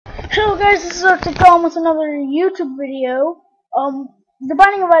Hello guys, this is Arctic with another YouTube video. The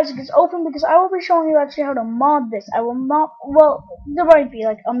Binding of Isaac is open because I will be showing you actually how to mod this. I will not, well, there might be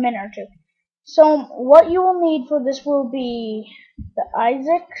like a minute or two. So what you will need for this will be the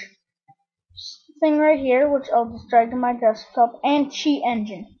Isaac thing right here, which I'll just drag to my desktop, and Cheat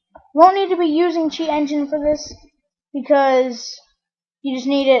Engine. You won't need to be using Cheat Engine for this because you just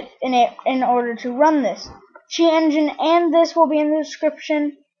need it in order to run this. Cheat Engine and this will be in the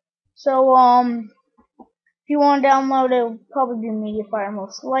description. So, if you want to download it, it'll probably be Mediafire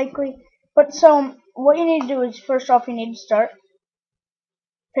most likely. But so, what you need to do is, first off, you need to start.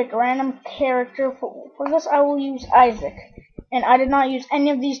 Pick a random character. For this, I will use Isaac. And I did not use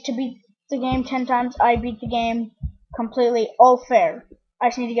any of these to beat the game 10 times. I beat the game completely, all fair. I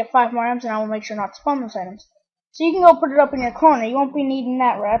just need to get 5 more items, and I will make sure not to spawn those items. So you can go put it up in your corner. You won't be needing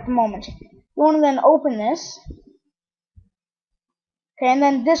that right at the moment. You want to then open this. Okay, and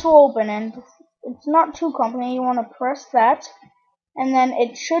then this will open, and it's not too complicated. You want to press that, and then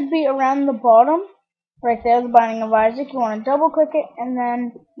it should be around the bottom, right there, the Binding of Isaac. You want to double click it, and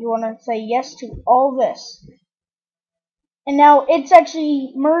then you want to say yes to all this. And now it's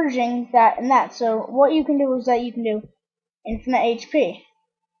actually merging that and that. So what you can do is that you can do infinite HP.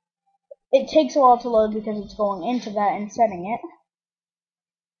 It takes a while to load because it's going into that and setting it.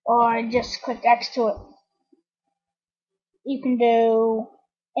 Or I just click X to it. You can do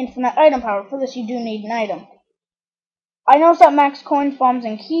infinite item power. For this, you do need an item. I noticed that max coins, bombs,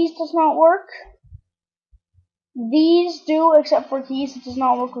 and keys does not work. These do, except for keys. It does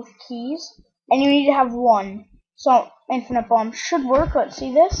not work with keys. And you need to have one. So, infinite bombs should work. Let's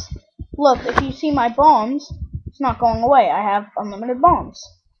see this. Look, if you see my bombs, it's not going away. I have unlimited bombs.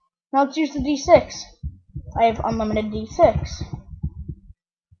 Now let's use the D6. I have unlimited D6.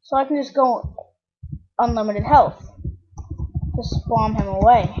 So I can just go unlimited health. Just bomb him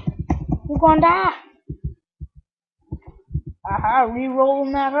away. You're gonna die. Aha,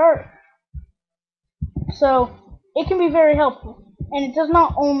 re-rolling that hurt. So, it can be very helpful. And it does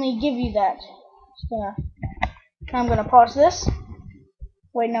not only give you that. I'm gonna pause this.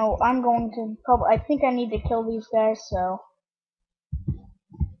 Wait, no, I'm going to I think I need to kill these guys, so.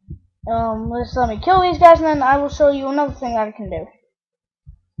 Just let me kill these guys, and then I will show you another thing that I can do.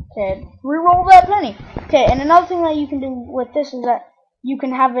 Okay, re-roll that penny. Okay, and another thing that you can do with this is that you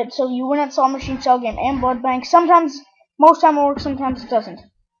can have it so you win at Slot Machine, Cell Game, and Blood Bank. Sometimes, most time it works, sometimes it doesn't.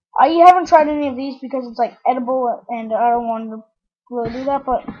 I haven't tried any of these because it's like edible, and I don't want to really do that.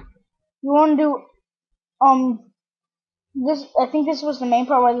 But you want to do this. I think this was the main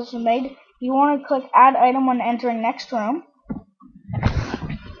part why this was made. You want to click Add Item when entering next room.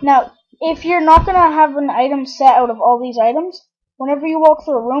 Now, if you're not gonna have an item set out of all these items, whenever you walk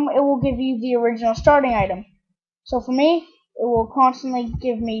through a room, it will give you the original starting item. So for me, it will constantly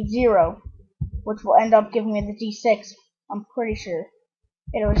give me 0, which will end up giving me the D6. I'm pretty sure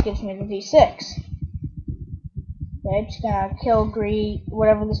it always gives me the D6. Okay, just gonna kill Greed,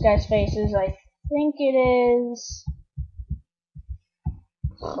 whatever this guy's face is. I think it is.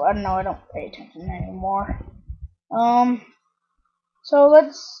 I don't know. I don't pay attention anymore. So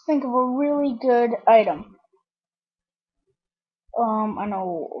let's think of a really good item. I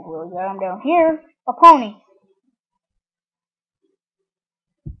know a really good item down here. A pony.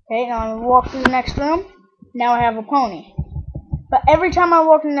 Okay, now I'm gonna walk through the next room. Now I have a pony. But every time I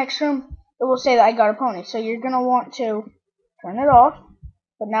walk in the next room, it will say that I got a pony. So you're gonna want to turn it off.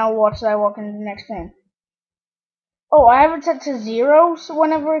 But now watch that I walk into the next room. Oh, I have it set to 0 so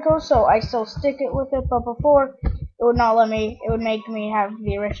whenever it goes, so I still stick it with it. But before, it would not let me. It would make me have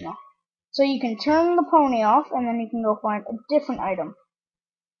the original. So you can turn the pony off, and then you can go find a different item.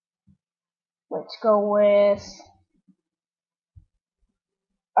 Let's go with.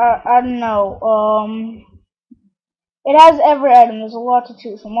 I don't know. It has every item. There's a lot to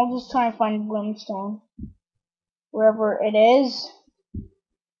choose from. I'll just try and find Brimstone. Wherever it is.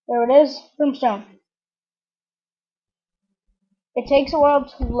 There it is. Brimstone. It takes a while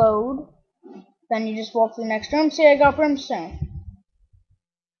to load. Then you just walk to the next room. See, I got Brimstone.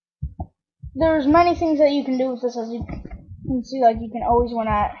 There's many things that you can do with this, as you can see. Like, you can always win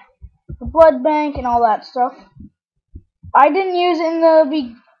at the blood bank and all that stuff. I didn't use it in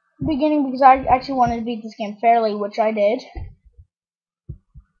the beginning because I actually wanted to beat this game fairly, which I did.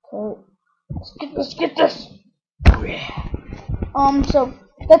 So let's get this. So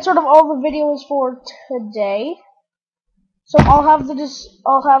that's sort of all the video is for today. So I'll have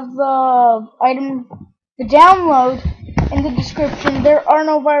the item, the download in the description. There are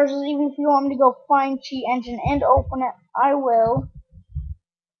no viruses. Even if you want me to go find Cheat Engine and open it, I will.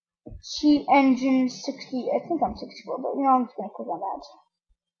 Cheat Engine 60. I think I'm 64, but I'm just gonna click on that.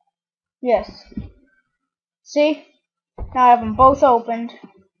 Yes. See? Now I have them both opened.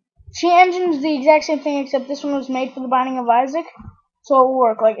 CheatEngine is the exact same thing, except this one was made for The Binding of Isaac. So it will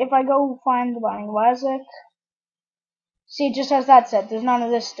work. Like, if I go find The Binding of Isaac, see, it just has that set. There's none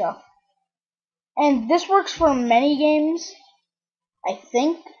of this stuff. And this works for many games, I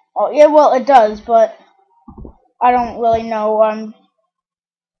think. Oh, yeah, well, it does, but I don't really know. I'm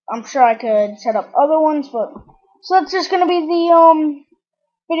sure I could set up other ones, but... So that's just gonna be the,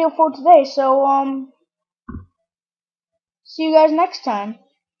 video for today. So, see you guys next time.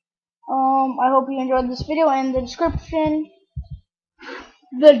 I hope you enjoyed this video, and the description...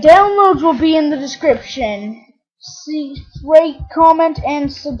 The downloads will be in the description. See, rate, comment,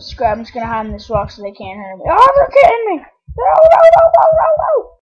 and subscribe. I'm just gonna hide in this rock so they can't hear me. Oh, they're getting me! No, no, no, no, no, no!